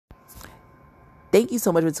Thank you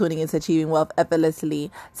so much for tuning into Achieving Wealth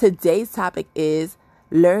Effortlessly. Today's topic is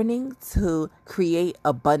learning to create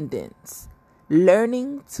abundance.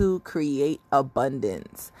 Learning to create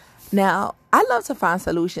abundance. Now, I love to find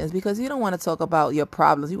solutions because you don't want to talk about your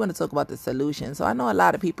problems. You want to talk about the solution. So I know a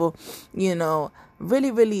lot of people,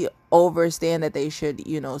 really overstand that they should,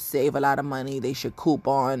 save a lot of money. They should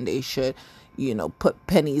coupon. They should, put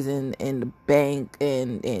pennies in the bank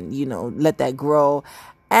and let that grow.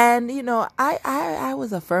 And, I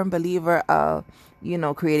was a firm believer of,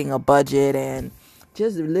 creating a budget and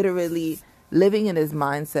just literally living in this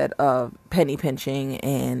mindset of penny pinching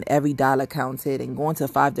and every dollar counted and going to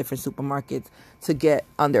 5 different supermarkets to get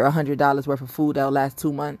under $100 worth of food that'll last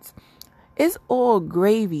 2 months. It's all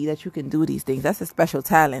gravy that you can do these things. That's a special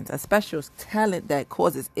talent that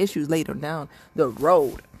causes issues later down the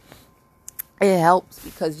road. It helps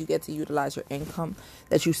because you get to utilize your income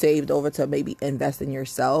that you saved over to maybe invest in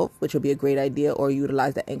yourself, which will be a great idea, or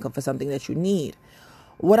utilize that income for something that you need.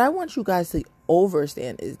 What I want you guys to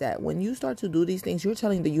understand is that when you start to do these things, you're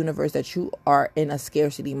telling the universe that you are in a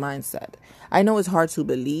scarcity mindset. I know it's hard to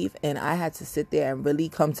believe, and I had to sit there and really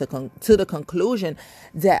come to the conclusion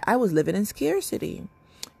that I was living in scarcity.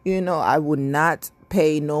 I would not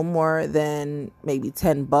pay no more than maybe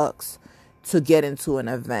 $10 to get into an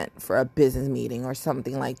event for a business meeting or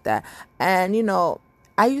something like that. And,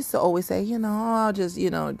 I used to always say, I'll just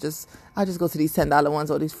go to these $10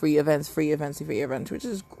 ones or these free events, which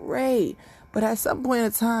is great. But at some point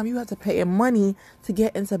in time, you have to pay money to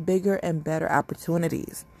get into bigger and better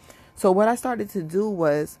opportunities. So what I started to do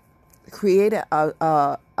was create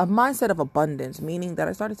a mindset of abundance, meaning that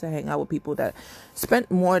I started to hang out with people that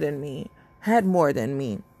spent more than me, had more than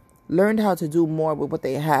me, learned how to do more with what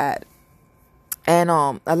they had. And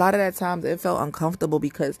a lot of that times it felt uncomfortable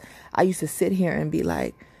because I used to sit here and be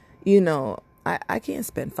like, I can't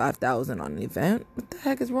spend $5,000 on an event. What the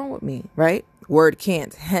heck is wrong with me, right? Word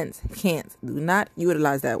can't, hence can't. Do not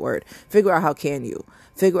utilize that word. Figure out how can you.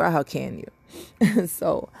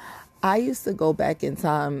 So I used to go back in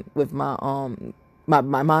time with my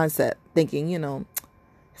mindset thinking,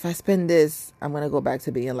 if I spend this, I'm going to go back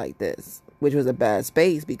to being like this, which was a bad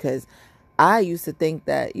space because I used to think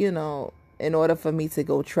that, in order for me to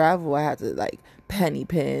go travel, I had to penny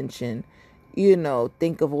pinch and,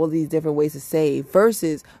 think of all these different ways to save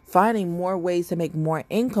versus finding more ways to make more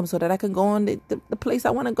income so that I can go on the place I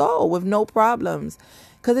want to go with no problems.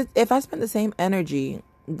 Because if I spend the same energy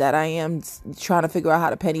that I am trying to figure out how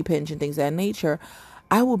to penny pinch and things of that nature,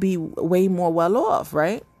 I will be way more well off,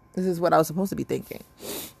 right? This is what I was supposed to be thinking,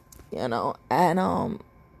 and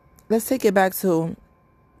let's take it back to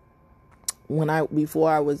before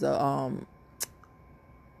I was a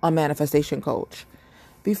manifestation coach.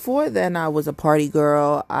 Before then, I was a party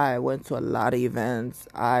girl. I went to a lot of events.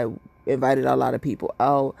 I invited a lot of people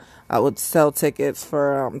out. I would sell tickets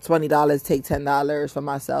for $20, take $10 for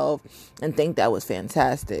myself, and think that was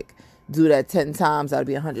fantastic. Do that 10 times, that'd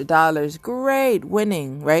be $100. Great,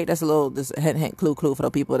 winning, right? That's a little just hint, clue for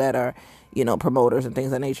the people that are, promoters and things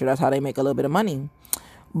of that nature. That's how they make a little bit of money.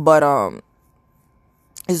 But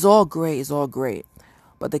it's all great.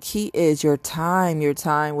 But the key is your time.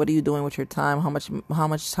 What are you doing with your time? How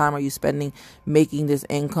much time are you spending making this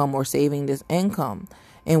income or saving this income?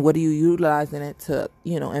 And what are you utilizing it to,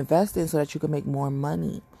 invest in so that you can make more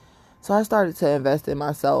money? So I started to invest in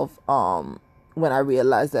myself when I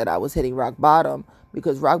realized that I was hitting rock bottom.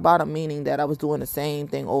 Because rock bottom meaning that I was doing the same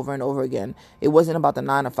thing over and over again. It wasn't about the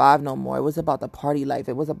 9 to 5 no more. It was about the party life.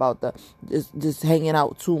 It was about the just hanging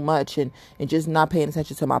out too much and just not paying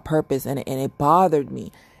attention to my purpose. And it bothered me.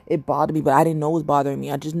 But I didn't know it was bothering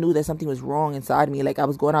me. I just knew that something was wrong inside me. Like I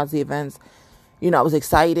was going out to the events. I was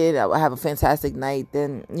excited. I would have a fantastic night.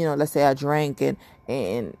 Then, let's say I drank and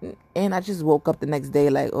I just woke up the next day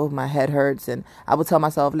like, oh, my head hurts. And I would tell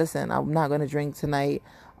myself, listen, I'm not going to drink tonight.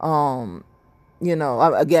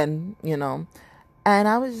 Again, and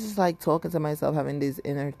I was just talking to myself, having these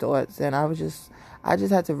inner thoughts. And I just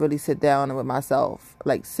had to really sit down with myself,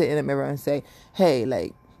 sit in the mirror and say, hey,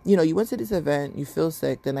 you went to this event, you feel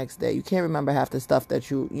sick the next day. You can't remember half the stuff that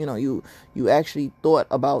you actually thought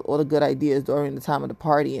about, all the good ideas during the time of the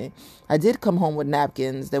party. And I did come home with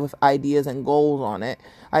napkins that with ideas and goals on it.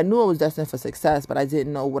 I knew I was destined for success, but I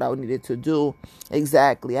didn't know what I needed to do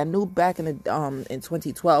exactly. I knew back in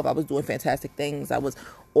 2012, I was doing fantastic things. I was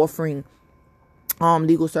offering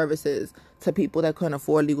legal services to people that couldn't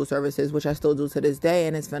afford legal services, which I still do to this day.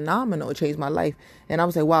 And it's phenomenal. It changed my life. And I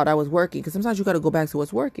was like, wow, that was working. Because sometimes you got to go back to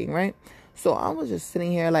what's working, right? So I was just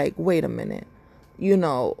sitting here like, wait a minute.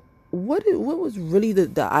 what was really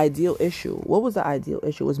the ideal issue? What was the ideal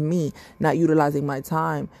issue? It was me not utilizing my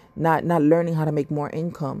time, not learning how to make more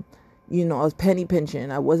income. I was penny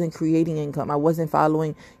pinching. I wasn't creating income. I wasn't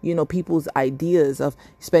following, people's ideas of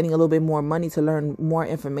spending a little bit more money to learn more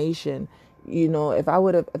information. If I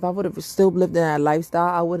would have still lived in that lifestyle,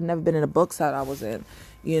 I would have never been in the books that I was in.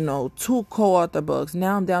 2 co-author books.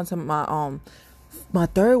 Now I'm down to my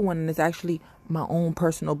third one, and it's actually my own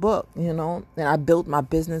personal book, and I built my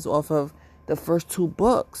business off of the first 2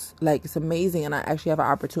 books. Like, it's amazing. And I actually have an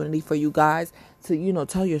opportunity for you guys to,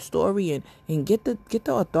 tell your story and get the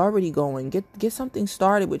authority going, get something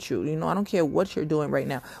started with you. I don't care what you're doing right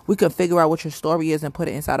now. We can figure out what your story is and put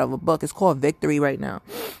it inside of a book. It's called Victory right now.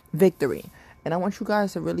 Victory. And I want you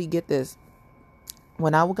guys to really get this.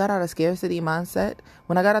 When I got out of scarcity mindset,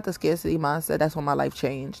 that's when my life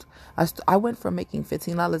changed. I went from making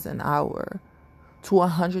 $15 an hour to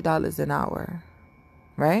 $100 an hour,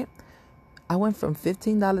 right? I went from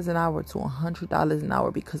 $15 an hour to $100 an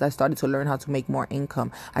hour because I started to learn how to make more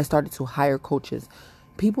income. I started to hire coaches.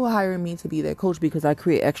 People hire me to be their coach because I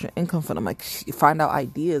create extra income for them. I find out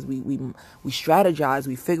ideas. We strategize.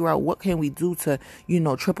 We figure out what can we do to,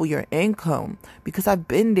 triple your income. Because I've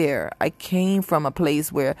been there. I came from a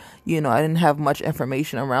place where, I didn't have much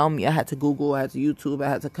information around me. I had to Google. I had to YouTube. I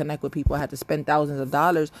had to connect with people. I had to spend thousands of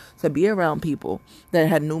dollars to be around people that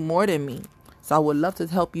had knew more than me. So I would love to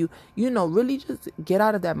help you, really just get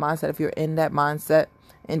out of that mindset if you're in that mindset.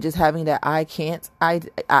 And just having that I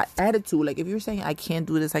attitude. Like, if you're saying I can't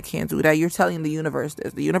do this, I can't do that, you're telling the universe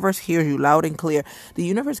this. The universe hears you loud and clear. The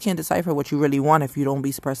universe can't decipher what you really want if you don't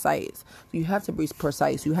be precise. So you have to be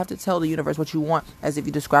precise. You have to tell the universe what you want as if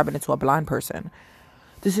you're describing it to a blind person.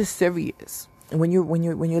 This is serious. And when you're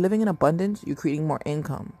living in abundance, you're creating more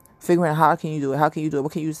income. Figuring out how can you do it?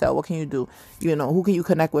 What can you sell? What can you do? Who can you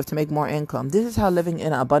connect with to make more income? This is how living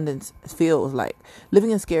in abundance feels like.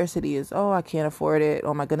 Living in scarcity is, I can't afford it.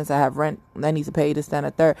 Oh my goodness, I have rent. I need to pay this, that, and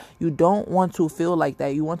a third. You don't want to feel like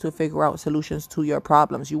that. You want to figure out solutions to your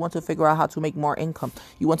problems. You want to figure out how to make more income.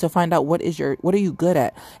 You want to find out what are you good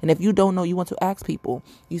at? And if you don't know, you want to ask people.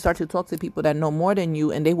 You start to talk to people that know more than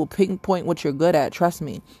you, and they will pinpoint what you're good at. Trust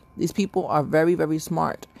me. These people are very, very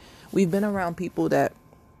smart. We've been around people that,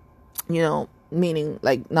 meaning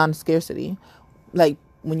like non-scarcity. Like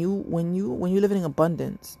when you live in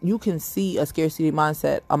abundance, you can see a scarcity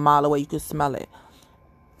mindset a mile away. You can smell it.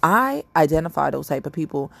 I identify those type of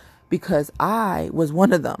people because I was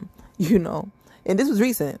one of them, and this was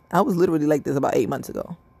recent. I was literally like this about 8 months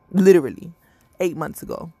ago, maybe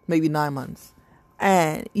 9 months.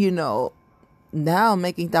 And, now I'm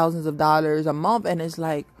making thousands of dollars a month, and it's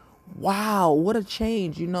like, wow, what a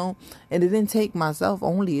change, And it didn't take myself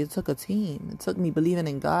only. It took a team. It took me believing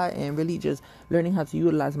in God and really just learning how to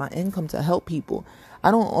utilize my income to help people.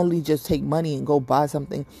 I don't only just take money and go buy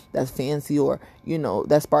something that's fancy or,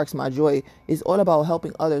 that sparks my joy. It's all about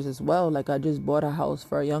helping others as well. Like, I just bought a house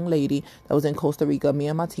for a young lady that was in Costa Rica. Me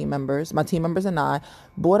and my team members and I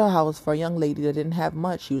bought a house for a young lady that didn't have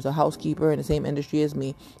much. She was a housekeeper in the same industry as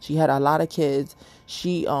me. She had a lot of kids.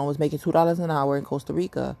 She was making $2 an hour in Costa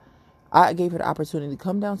Rica. I gave her the opportunity to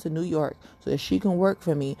come down to New York so that she can work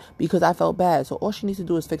for me because I felt bad. So all she needs to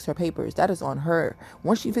do is fix her papers. That is on her.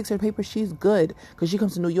 Once she fixes her papers, she's good. Because she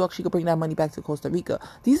comes to New York, she can bring that money back to Costa Rica.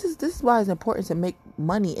 This is why it's important to make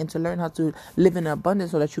money and to learn how to live in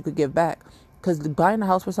abundance so that you could give back. Because buying a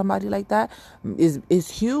house for somebody like that is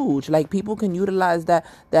huge. Like, people can utilize that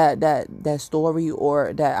story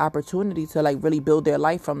or that opportunity to like really build their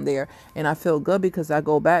life from there. And I feel good because I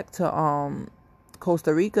go back to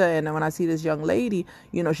Costa Rica, and when I see this young lady,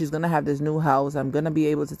 she's gonna have this new house. I'm gonna be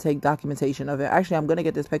able to take documentation of it. Actually, I'm gonna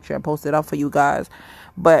get this picture and post it up for you guys.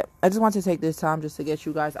 But I just want to take this time just to get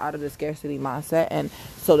you guys out of the scarcity mindset and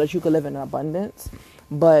so that you can live in abundance.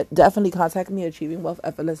 But definitely contact me at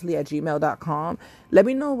achievingwealtheffortlessly@gmail.com. Let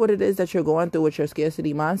me know what it is that you're going through with your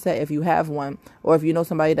scarcity mindset, if you have one, or if you know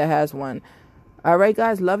somebody that has one. All right,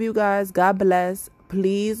 guys. Love you guys. God bless.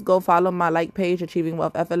 Please go follow my page, Achieving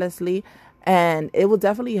Wealth Effortlessly. And it will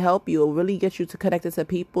definitely help you. It will really get you to connect to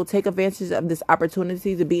people. Take advantage of this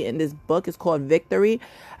opportunity to be in this book. It's called Victory.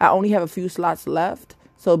 I only have a few slots left.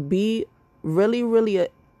 So be really, really,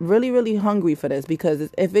 really, really hungry for this. Because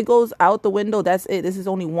if it goes out the window, that's it. This is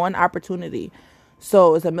only one opportunity.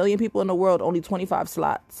 So it's 1 million people in the world, only 25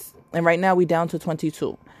 slots. And right now we down to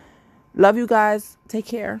 22. Love you guys. Take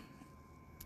care.